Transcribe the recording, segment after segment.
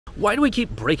Why do we keep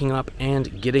breaking up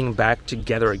and getting back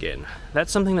together again?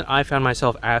 That's something that I found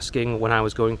myself asking when I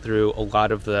was going through a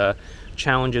lot of the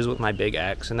challenges with my big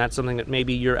ex, and that's something that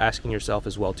maybe you're asking yourself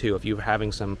as well too, if you're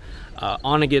having some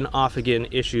on-again, off-again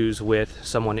issues with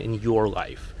someone in your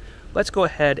life. Let's go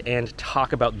ahead and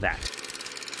talk about that.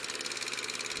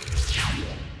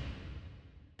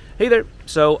 Hey there.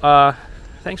 So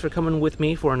thanks for coming with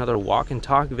me for another walk and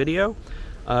talk video.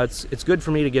 It's good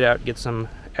for me to get out, get some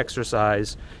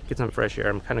exercise, get some fresh air.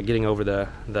 I'm kind of getting over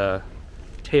the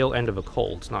tail end of a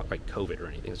cold. It's not like COVID or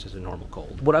anything, it's just a normal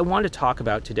cold. What I want to talk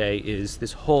about today is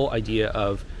this whole idea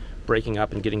of breaking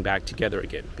up and getting back together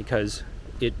again, because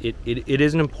it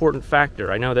is an important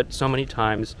factor. I know that so many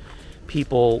times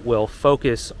people will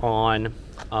focus on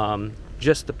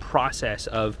just the process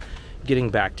of getting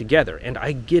back together, and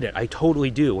I get it, I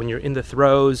totally do. When you're in the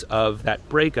throes of that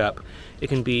breakup, it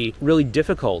can be really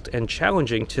difficult and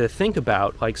challenging to think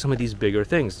about like some of these bigger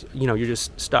things. You know, you're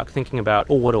just stuck thinking about,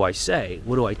 oh, what do I say?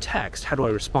 What do I text? How do I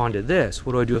respond to this?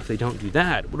 What do I do if they don't do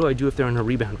that? What do I do if they're in a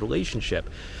rebound relationship?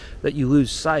 That you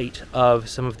lose sight of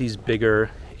some of these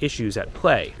bigger issues at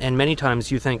play. And many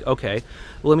times you think, okay,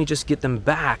 well, let me just get them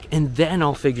back and then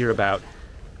I'll figure out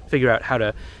how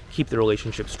to keep the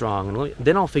relationship strong, and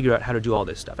then I'll figure out how to do all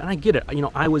this stuff. And I get it. You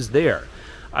know, I was there.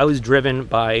 I was driven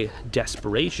by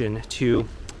desperation to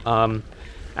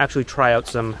actually try out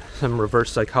some reverse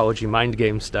psychology mind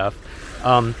game stuff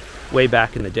way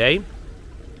back in the day,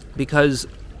 because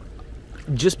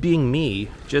just being me,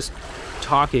 just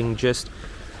talking, just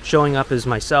showing up as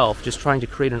myself, just trying to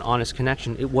create an honest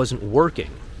connection, it wasn't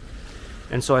working.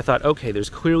 And so I thought, okay, there's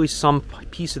clearly some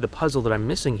piece of the puzzle that I'm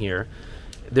missing here.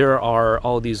 There are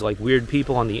all these like weird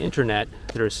people on the internet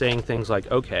that are saying things like,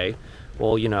 okay,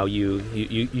 well, you know,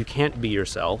 you can't be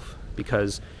yourself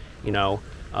because, you know,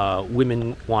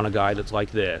 women want a guy that's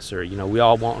like this, or, you know, we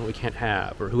all want what we can't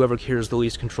have, or whoever cares the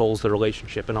least controls the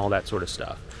relationship, and all that sort of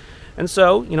stuff. And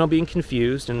so, you know, being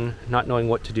confused and not knowing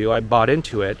what to do, I bought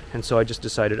into it, and so I just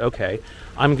decided, okay,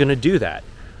 I'm going to do that.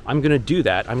 I'm going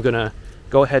to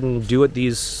go ahead and do what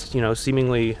these, you know,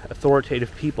 seemingly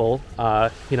authoritative people,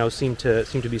 you know, seem to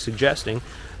be suggesting.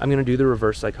 I'm going to do the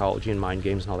reverse psychology and mind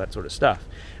games and all that sort of stuff.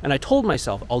 And I told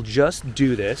myself, I'll just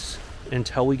do this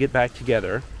until we get back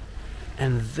together,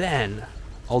 and then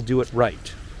I'll do it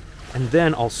right. And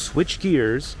then I'll switch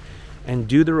gears and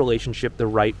do the relationship the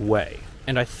right way.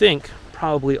 And I think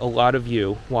probably a lot of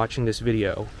you watching this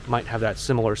video might have that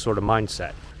similar sort of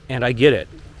mindset. And I get it,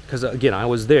 because again, I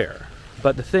was there.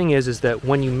 But the thing is that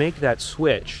when you make that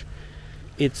switch,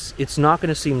 it's not going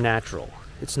to seem natural.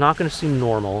 It's not going to seem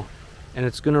normal, and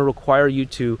it's going to require you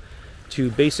to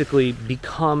basically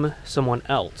become someone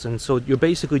else. And so you're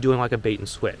basically doing like a bait and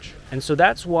switch. And so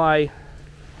that's why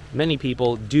many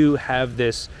people do have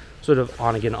this sort of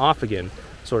on again, off again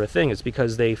sort of thing. It's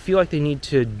because they feel like they need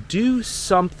to do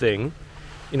something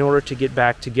in order to get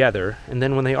back together, and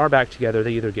then when they are back together,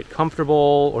 they either get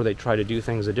comfortable or they try to do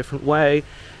things a different way,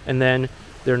 and then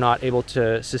they're not able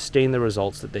to sustain the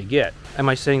results that they get. Am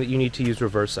I saying that you need to use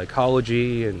reverse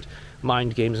psychology and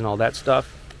mind games and all that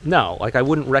stuff? No, like I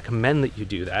wouldn't recommend that you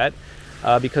do that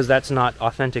because that's not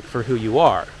authentic for who you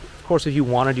are. Of course, if you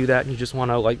want to do that and you just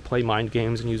want to like play mind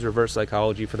games and use reverse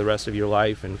psychology for the rest of your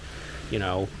life, and, you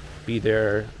know, be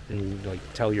there and like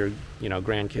tell your, you know,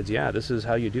 grandkids, yeah, this is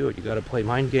how you do it. You got to play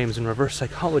mind games and reverse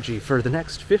psychology for the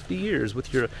next 50 years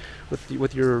with your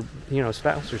you know,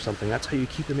 spouse or something. That's how you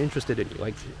keep them interested in you.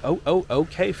 Like,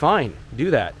 okay, fine,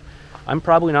 do that. I'm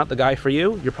probably not the guy for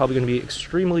you. You're probably going to be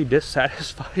extremely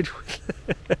dissatisfied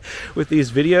with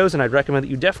these videos, and I'd recommend that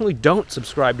you definitely don't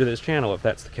subscribe to this channel if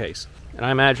that's the case. And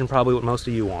I imagine probably what most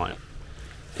of you want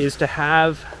is to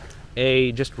have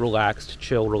a just relaxed,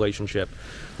 chill relationship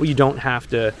where you don't have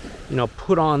to, you know,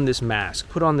 put on this mask,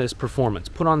 put on this performance,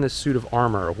 put on this suit of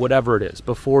armor, or whatever it is,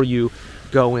 before you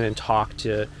go in and talk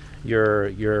to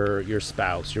your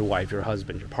spouse, your wife, your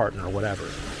husband, your partner, or whatever.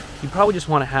 You probably just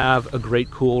want to have a great,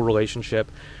 cool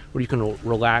relationship where you can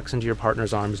relax into your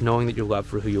partner's arms knowing that you're loved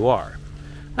for who you are.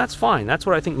 That's fine. That's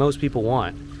what I think most people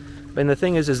want. And the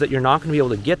thing is that you're not going to be able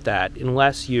to get that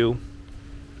unless you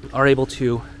are able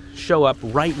to show up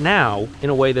right now in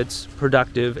a way that's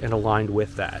productive and aligned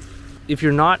with that. If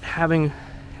you're not having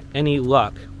any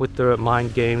luck with the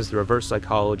mind games, the reverse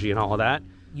psychology and all of that,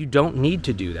 you don't need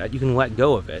to do that. You can let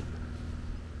go of it.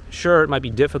 Sure, it might be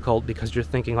difficult because you're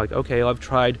thinking like, okay, I've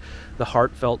tried the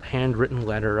heartfelt handwritten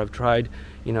letter, I've tried,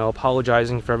 you know,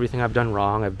 apologizing for everything I've done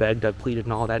wrong, I've begged, I've pleaded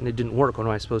and all that, and it didn't work. What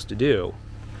am I supposed to do?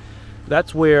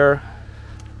 That's where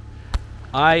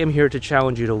I am here to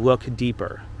challenge you to look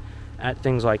deeper at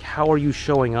things like, how are you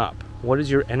showing up? What is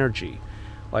your energy?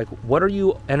 Like, what are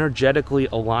you energetically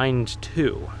aligned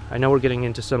to? I know we're getting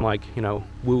into some, like, you know,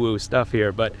 woo-woo stuff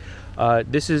here, but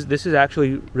this is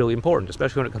actually really important,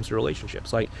 especially when it comes to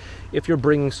relationships. Like, if you're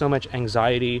bringing so much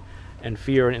anxiety and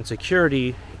fear and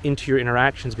insecurity into your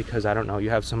interactions because, I don't know, you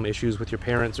have some issues with your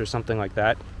parents or something like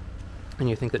that, and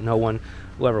you think that no one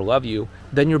will ever love you,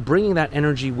 then you're bringing that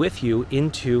energy with you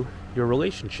into your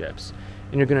relationships,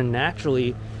 and you're going to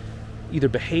naturally either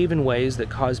behave in ways that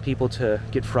cause people to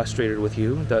get frustrated with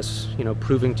you, thus, you know,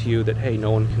 proving to you that, hey,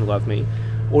 no one can love me,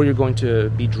 or you're going to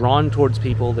be drawn towards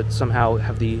people that somehow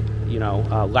have the, you know,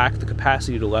 lack the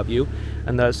capacity to love you,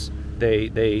 and thus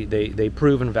they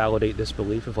prove and validate this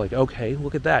belief of, like, okay,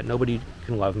 look at that, nobody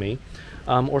can love me,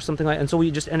 or something like. And so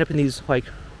we just end up in these, like,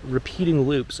 repeating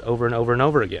loops over and over and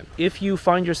over again. If you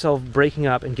find yourself breaking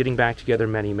up and getting back together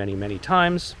many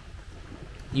times,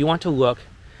 you want to look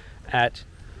at,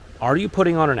 are you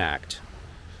putting on an act?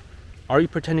 Are you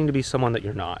pretending to be someone that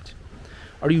you're not?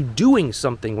 Are you doing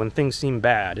something when things seem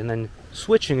bad and then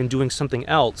switching and doing something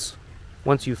else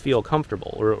once you feel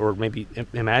comfortable, or maybe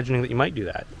imagining that you might do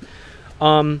that?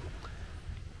 And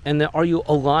then, are you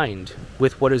aligned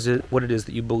with what it is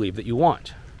that you believe that you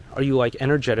want? Are you, like,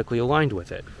 energetically aligned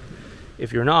with it?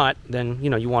 If you're not, then, you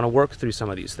know, you want to work through some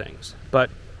of these things. But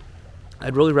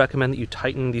I'd really recommend that you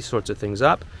tighten these sorts of things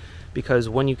up, because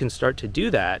when you can start to do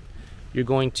that, you're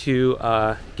going to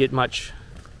get much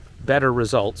better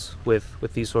results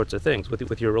with these sorts of things,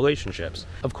 with your relationships.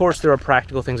 Of course, there are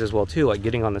practical things as well too, like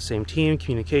getting on the same team,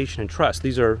 communication, and trust.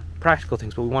 These are practical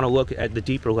things, but we want to look at the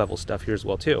deeper level stuff here as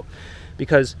well too.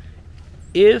 Because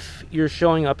if you're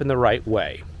showing up in the right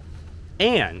way,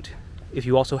 and if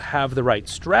you also have the right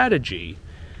strategy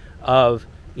of,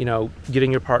 you know,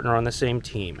 getting your partner on the same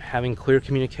team, having clear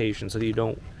communication so that you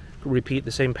don't repeat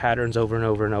the same patterns over and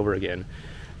over and over again,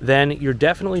 then you're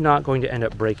definitely not going to end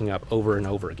up breaking up over and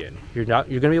over again. You're going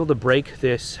to be able to break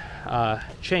this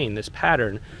chain, this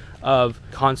pattern of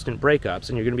constant breakups,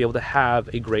 and you're going to be able to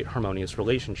have a great harmonious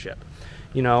relationship.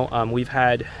 You know, we've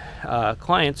had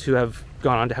clients who have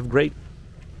gone on to have great,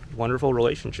 wonderful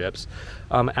relationships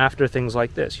after things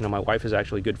like this. You know, my wife is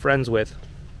actually good friends with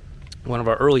one of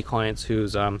our early clients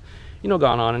who's, you know,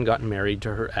 gone on and gotten married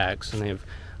to her ex, and they've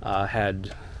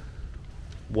had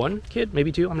one kid,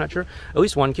 maybe two, I'm not sure, at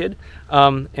least one kid.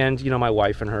 And, you know, my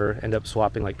wife and her end up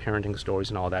swapping, like, parenting stories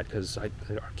and all that, because our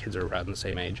kids are around the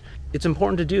same age. It's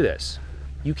important to do this.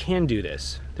 You can do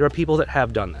this. There are people that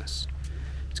have done this.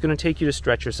 It's going to take you to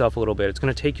stretch yourself a little bit. It's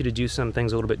going to take you to do some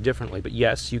things a little bit differently, but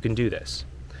yes, you can do this.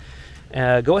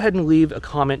 Go ahead and leave a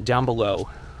comment down below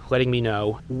letting me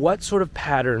know what sort of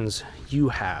patterns you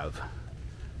have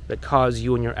that cause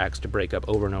you and your ex to break up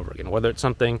over and over again. Whether it's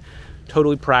something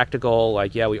totally practical,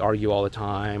 like, yeah, we argue all the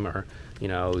time, or, you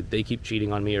know, they keep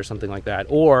cheating on me or something like that,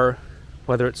 or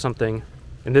whether it's something,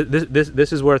 and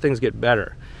this is where things get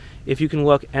better. If you can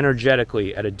look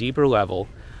energetically at a deeper level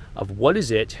of what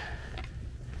is it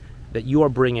that you are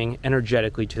bringing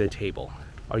energetically to the table.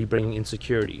 Are you bringing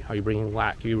insecurity? Are you bringing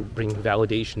lack? Are you bringing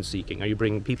validation seeking? Are you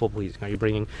bringing people pleasing? Are you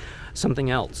bringing something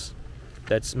else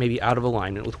that's maybe out of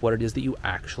alignment with what it is that you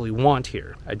actually want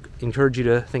here? I'd encourage you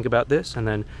to think about this, and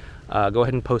then go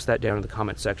ahead and post that down in the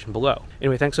comment section below.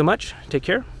 Anyway, thanks so much. Take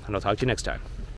care, and I'll talk to you next time.